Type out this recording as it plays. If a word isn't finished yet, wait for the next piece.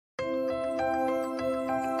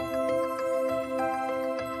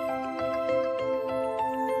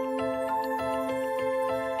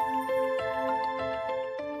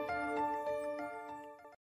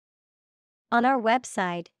On our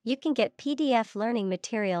website, you can get PDF learning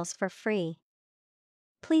materials for free.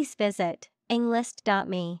 Please visit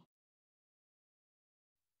englist.me.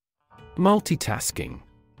 Multitasking.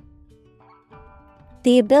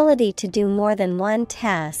 The ability to do more than one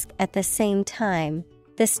task at the same time.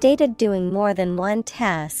 The state of doing more than one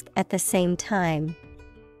task at the same time.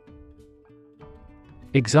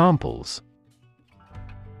 Examples: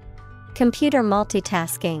 Computer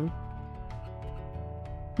multitasking.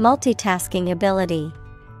 Multitasking ability.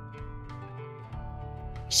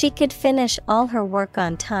 She could finish all her work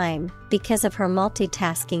on time because of her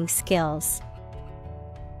multitasking skills.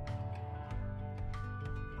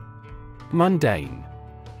 Mundane.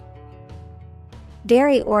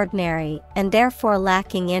 Very ordinary and therefore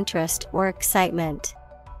lacking interest or excitement.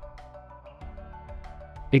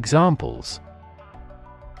 Examples: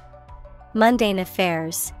 Mundane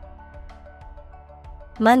affairs.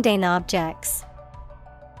 Mundane objects.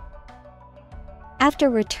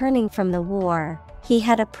 After returning from the war, he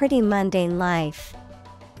had a pretty mundane life.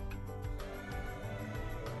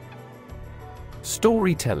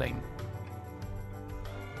 Storytelling.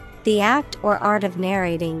 The act or art of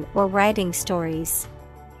narrating or writing stories.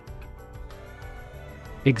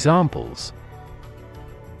 Examples: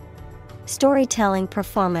 Storytelling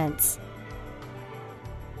performance.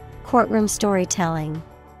 Courtroom storytelling.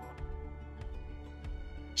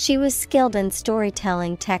 She was skilled in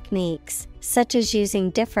storytelling techniques, such as using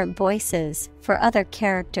different voices for other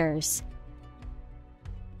characters.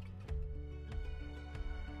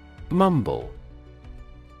 Mumble.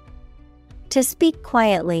 To speak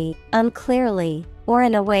quietly, unclearly, or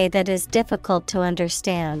in a way that is difficult to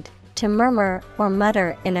understand, to murmur or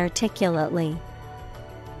mutter inarticulately.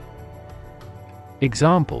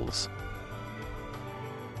 Examples: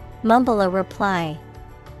 Mumble a reply.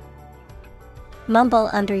 Mumble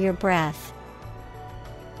under your breath.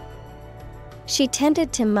 She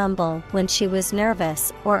tended to mumble when she was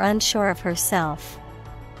nervous or unsure of herself.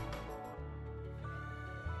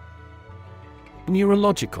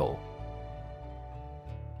 Neurological.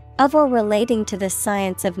 Of or relating to the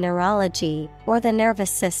science of neurology or the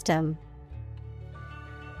nervous system.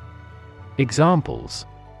 Examples: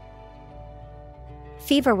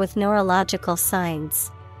 Fever with neurological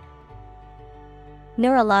signs.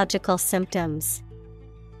 Neurological symptoms.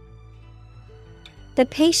 The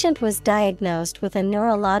patient was diagnosed with a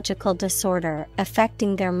neurological disorder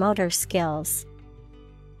affecting their motor skills.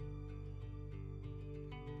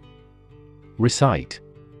 Recite.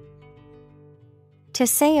 To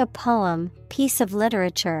say a poem, piece of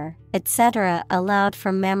literature, etc. aloud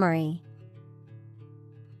from memory.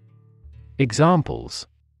 Examples: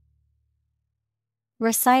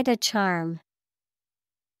 Recite a charm.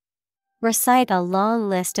 Recite a long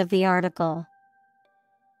list of the article.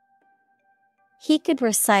 He could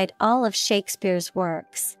recite all of Shakespeare's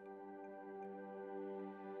works.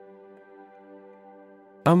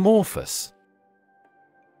 Amorphous.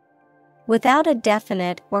 Without a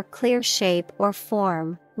definite or clear shape or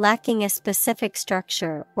form, lacking a specific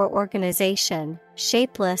structure or organization,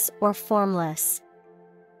 shapeless or formless.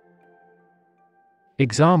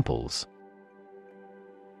 Examples: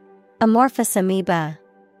 Amorphous amoeba.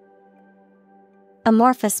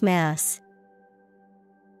 Amorphous mass.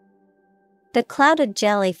 The clouded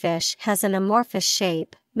jellyfish has an amorphous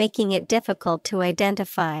shape, making it difficult to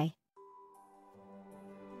identify.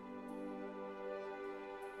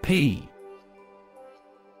 Pea.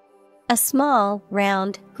 A small,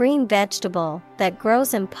 round, green vegetable that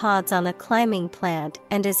grows in pods on a climbing plant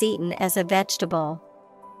and is eaten as a vegetable.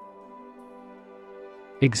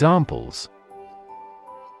 Examples: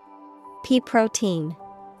 Pea protein.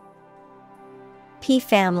 Pea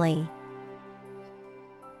family.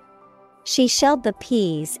 She shelled the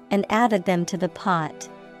peas and added them to the pot.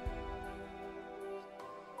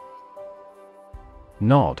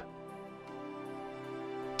 Nod.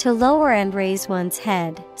 To lower and raise one's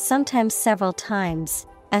head, sometimes several times,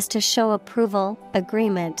 as to show approval,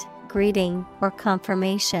 agreement, greeting, or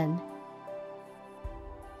confirmation.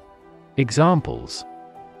 Examples: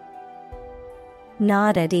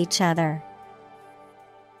 Nod at each other.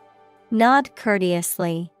 Nod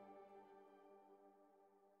courteously.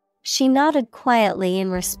 She nodded quietly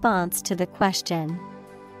in response to the question.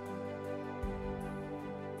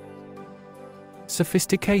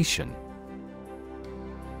 Sophistication.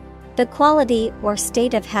 The quality or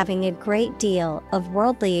state of having a great deal of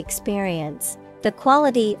worldly experience, the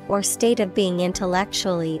quality or state of being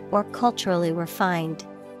intellectually or culturally refined.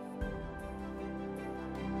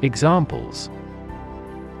 Examples: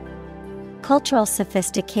 Cultural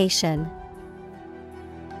sophistication.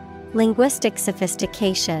 Linguistic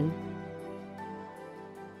sophistication.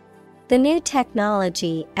 The new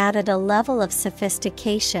technology added a level of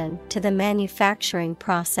sophistication to the manufacturing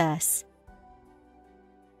process.